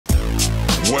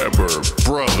Weber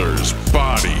Brothers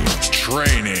Body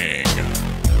Training.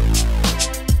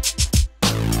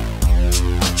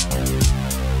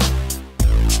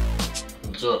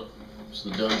 What's up? It's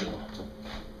the dungeon.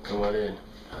 Come on in.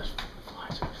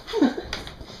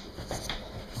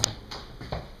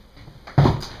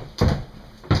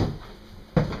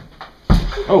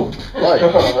 Oh, Light.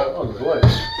 Oh, there's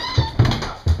lights.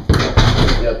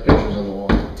 You got pictures on the wall.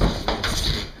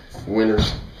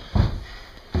 Winners.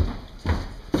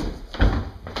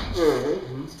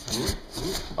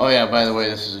 oh yeah, by the way,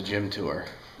 this is a gym tour.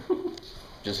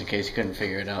 Just in case you couldn't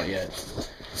figure it out yet.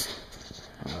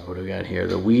 What do we got here?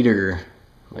 The Weeder,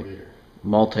 like,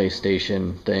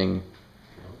 multi-station thing.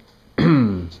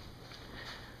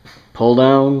 Pull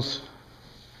downs.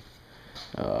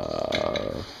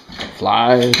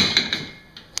 Flies.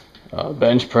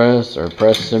 Bench press or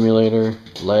press simulator.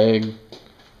 Leg.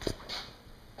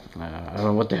 I don't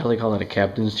know what the hell they call it, a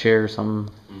captain's chair or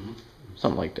something.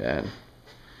 Something like that.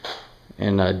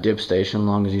 And a dip station, as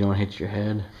long as you don't hit your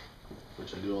head.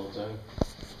 Which I do all the time.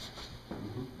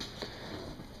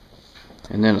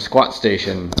 And then a squat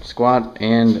station, squat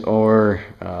and or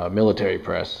military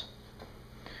press.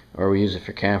 Or we use it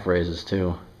for calf raises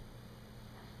too.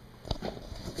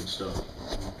 Good stuff.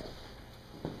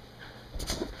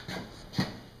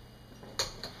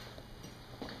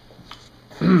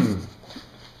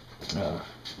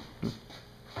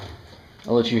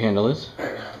 I'll let you handle this.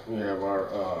 We have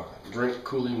our drink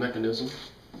cooling mechanism. See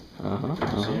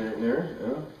right there.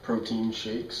 Yeah. Protein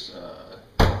shakes.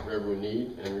 Whatever we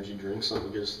need. Energy drinks, something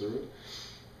to get us through it.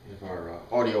 We have our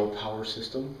audio power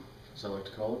system, as I like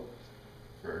to call it.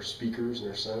 For our speakers and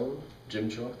our sound. Gym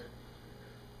chalk.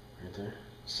 Right there.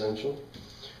 Essential.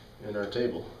 And our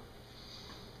table.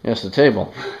 Yes, the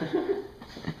table.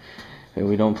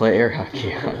 We don't play air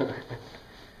hockey. Okay,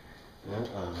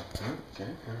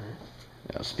 alright.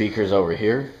 Speakers over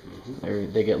here.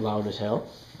 They get loud as hell.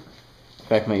 In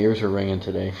fact, my ears are ringing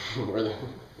today. Where they?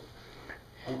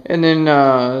 And then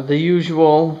the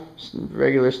usual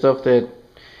regular stuff that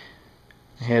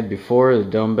I had before, the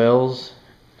dumbbells,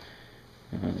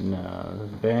 and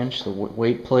the bench, the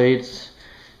weight plates,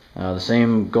 the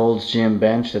same Gold's Gym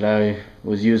bench that I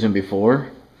was using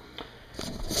before.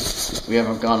 We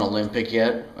haven't gone Olympic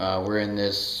yet. We're in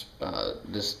this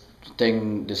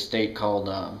state called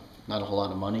not a whole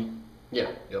lot of money.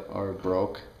 Yeah, yep. Or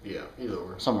broke. Yeah, either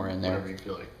or. Somewhere in there. Whatever you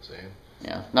feel like saying.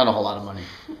 Yeah, not a whole lot of money.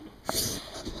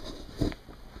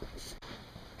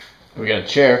 We got a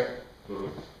chair.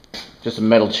 Just a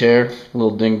metal chair, a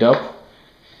little dinged up.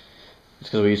 It's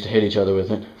because we used to hit each other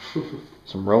with it.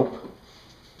 Some rope.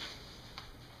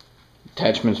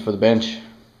 Attachments for the bench.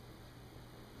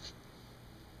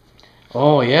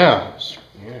 Oh yeah.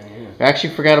 I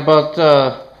actually forgot about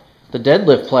the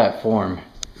deadlift platform.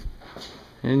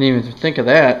 I didn't even think of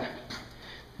that.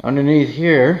 Underneath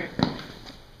here,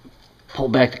 pull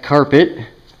back the carpet.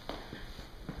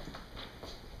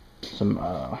 Some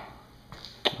what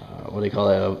do you call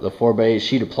that? The 4x8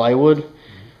 sheet of plywood.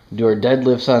 Do our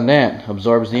deadlifts on that.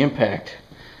 Absorbs the impact.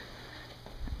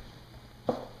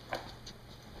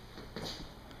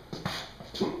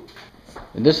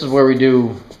 And this is where we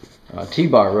do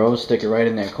T-bar rows. Stick it right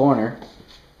in that corner.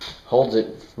 Holds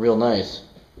it real nice.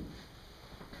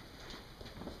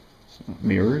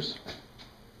 Mirrors.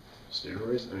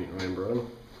 Steroids. Ryan Braun.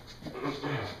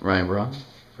 Ryan Braun.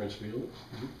 French Field.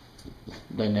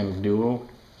 Dynamic duo.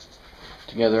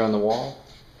 Together on the wall.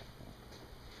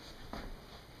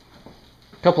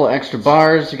 A couple of extra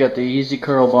bars. You got the easy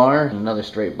curl bar. Another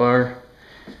straight bar.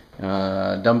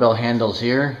 Dumbbell handles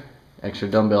here. Extra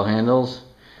dumbbell handles.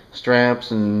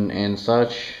 Straps and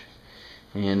such.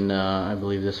 And I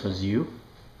believe this was you.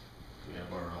 We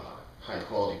have our high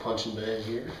quality punching bag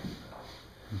here.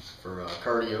 For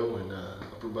cardio and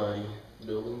upper body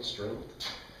building, strength.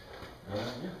 Yeah,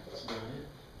 that's about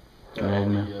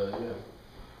it.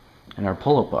 And our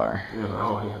pull-up bar.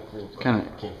 Oh, yeah. Kinda,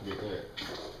 Can't forget that.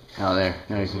 oh, there.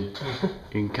 Now you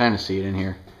can kind of see it in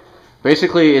here.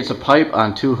 Basically, it's a pipe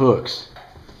on two hooks.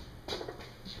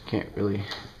 Can't really.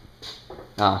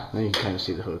 Now you can kind of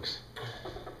see the hooks.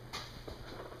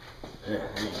 Yeah,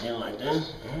 again like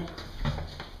this.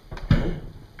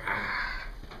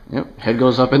 Yep, head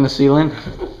goes up in the ceiling.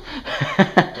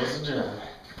 Does the job.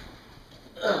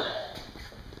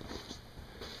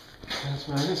 That's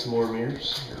about it. Some more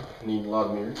mirrors. Need a lot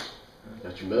of mirrors.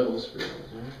 Got your medals for those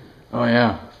there. Oh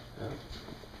yeah.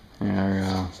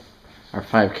 And our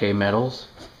 5K medals.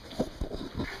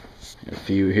 Got a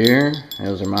few here.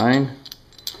 Those are mine.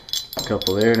 A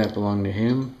couple there that belong to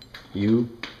him. You.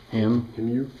 Him. Him,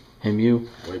 you. Him, you.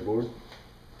 Whiteboard.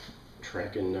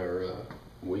 Tracking our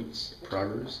weights,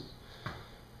 progress.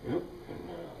 Yep.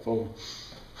 And foam.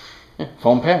 Yeah,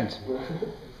 foam pads.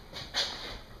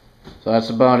 So that's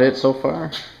about it so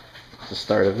far. It's the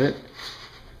start of it.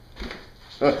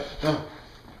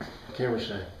 Camera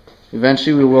shy.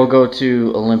 Eventually we will go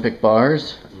to Olympic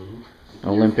bars,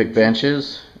 Olympic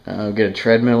benches. Get a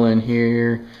treadmill in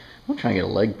here. I'm trying to get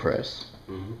a leg press.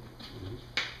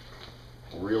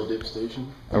 A real dip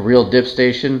station. A real dip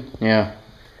station, yeah.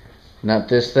 Not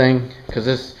this thing, because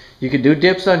this you could do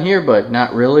dips on here, but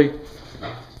not really.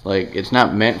 Like it's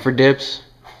not meant for dips.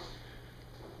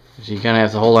 So you kind of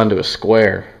have to hold onto a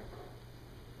square.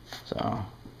 So.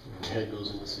 Your head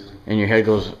goes in the ceiling. And your head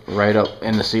goes right up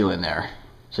in the ceiling there.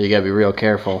 So you gotta be real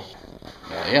careful.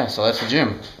 Yeah, so that's the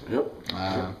gym. Yep.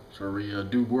 That's where we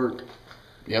do work.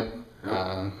 Yep.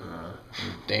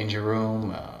 Danger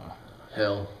room.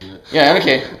 Hell. Yeah,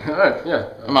 okay. Alright,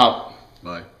 yeah. I'm out.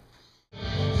 Bye.